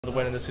The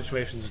win in this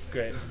situation is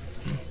great.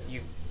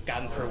 You've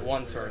gotten through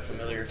one sort of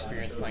familiar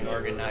experience playing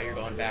Oregon. Now you're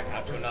going back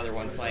out to another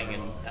one playing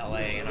in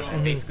LA,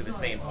 and basically the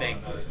same thing.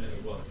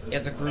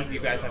 As a group, you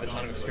guys have a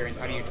ton of experience.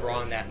 How do you draw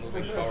on that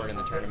moving forward in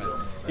the tournament?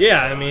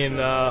 Yeah, I mean,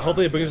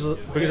 hopefully it brings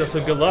us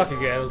some good luck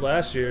again. It was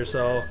last year,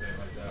 so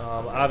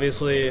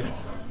obviously,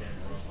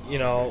 you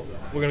know,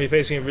 we're going to be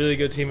facing a really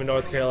good team in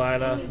North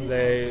Carolina.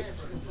 They're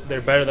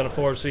better than a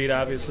 4 seed,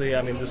 obviously.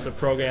 I mean, just the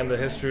program, the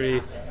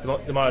history, the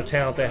amount of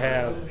talent they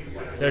have.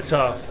 They're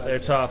tough. They're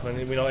tough,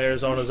 and we know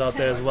Arizona's out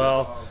there as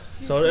well.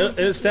 So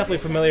it's definitely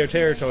familiar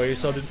territory.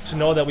 So to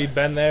know that we've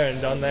been there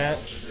and done that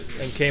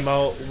and came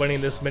out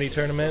winning this mini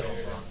tournament,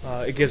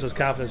 it gives us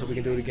confidence that we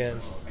can do it again.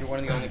 You're one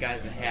of the only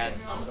guys that had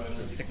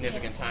some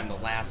significant time the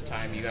last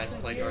time you guys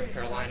played North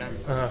Carolina.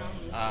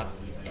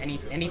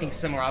 Anything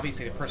similar?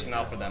 Obviously, the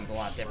personnel for them is a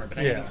lot different, but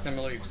anything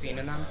similar you've seen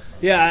in them?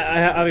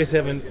 Yeah, I obviously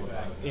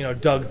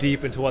haven't, dug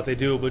deep into what they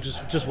do, but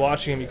just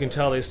watching them, you can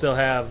tell they still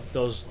have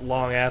those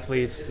long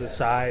athletes, the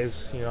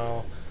size,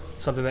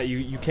 something that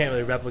you can't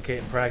really replicate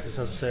in practice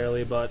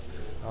necessarily. But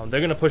they're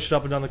going to push it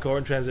up and down the court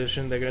in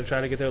transition. They're going to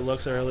try to get their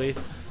looks early,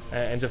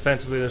 and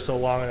defensively they're so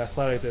long and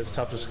athletic that it's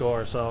tough to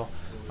score. So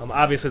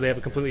obviously they have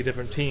a completely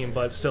different team,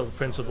 but still the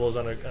principles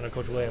under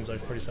Coach Williams are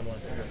pretty similar.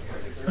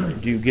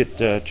 Do you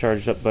get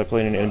charged up by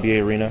playing in an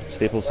NBA arena,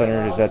 Staples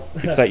Center? Does that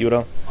excite you at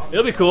all?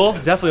 It'll be cool.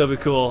 Definitely it'll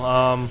be cool.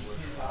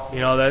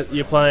 That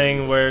you're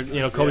playing where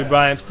Kobe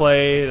Bryant's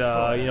played.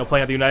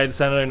 Playing at the United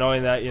Center,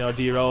 knowing that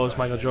D Rose,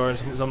 Michael Jordan,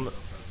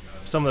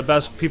 some of the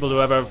best people to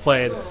have ever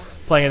played,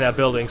 playing in that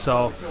building.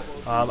 So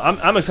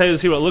I'm excited to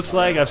see what it looks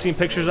like. I've seen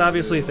pictures,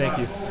 obviously. Thank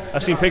you.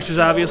 I've seen pictures,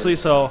 obviously.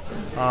 So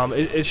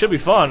it should be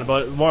fun.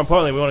 But more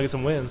importantly, we want to get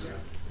some wins.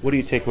 What do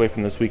you take away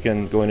from this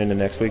weekend going into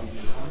next week?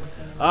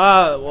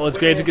 Well, it's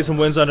great to get some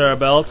wins under our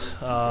belt.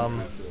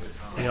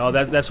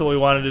 That's what we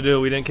wanted to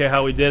do. We didn't care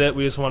how we did it.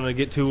 We just wanted to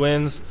get 2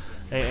 wins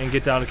and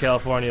get down to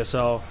California.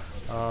 So,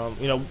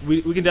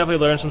 we can definitely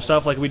learn some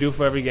stuff like we do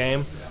for every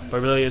game,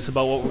 but really it's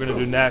about what we're going to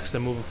do next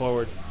and moving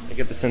forward. I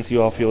get the sense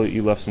you all feel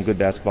you left some good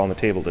basketball on the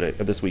table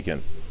this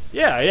weekend.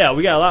 Yeah,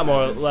 we got a lot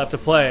more left to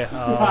play. It's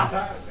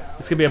going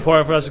to be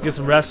important for us to get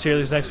some rest here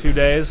these next few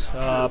days,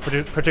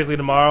 particularly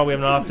tomorrow. We have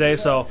an off day,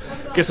 so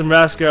get some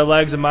rest, get our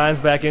legs and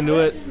minds back into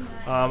it,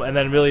 and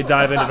then really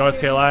dive into North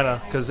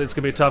Carolina because it's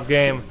going to be a tough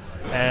game,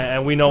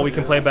 and we know we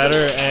can play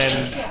better,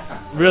 and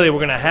really we're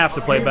going to have to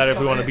play better if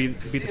we want to beat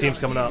the teams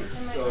coming up.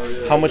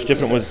 How much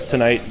different was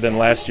tonight than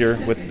last year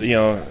with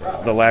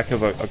the lack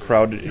of a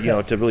crowd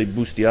to really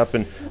boost you up,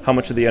 and how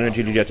much of the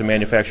energy did you have to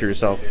manufacture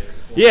yourself?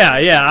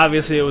 Yeah,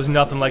 obviously it was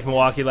nothing like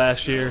Milwaukee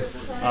last year.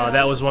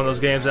 That was one of those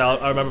games that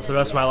I remember for the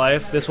rest of my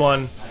life. This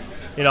one,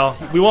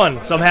 we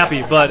won, so I'm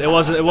happy, but it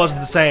wasn't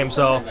the same.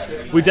 So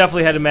we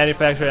definitely had to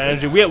manufacture that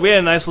energy. We had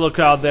a nice little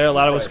crowd there, a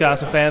lot of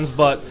Wisconsin fans,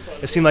 but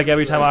it seemed like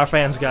every time our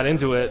fans got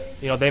into it,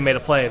 they made a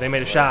play, they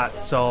made a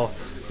shot. So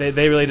they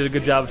really did a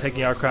good job of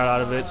taking our crowd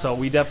out of it. So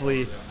we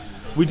definitely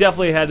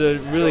had to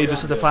really,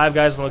 just the 5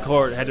 guys on the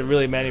court, had to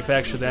really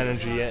manufacture the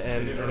energy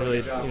and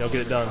really get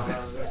it done.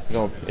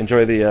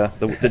 Enjoy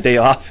the day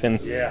off and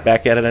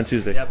back at it on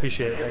Tuesday. Yeah,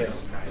 appreciate it.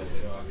 Thanks.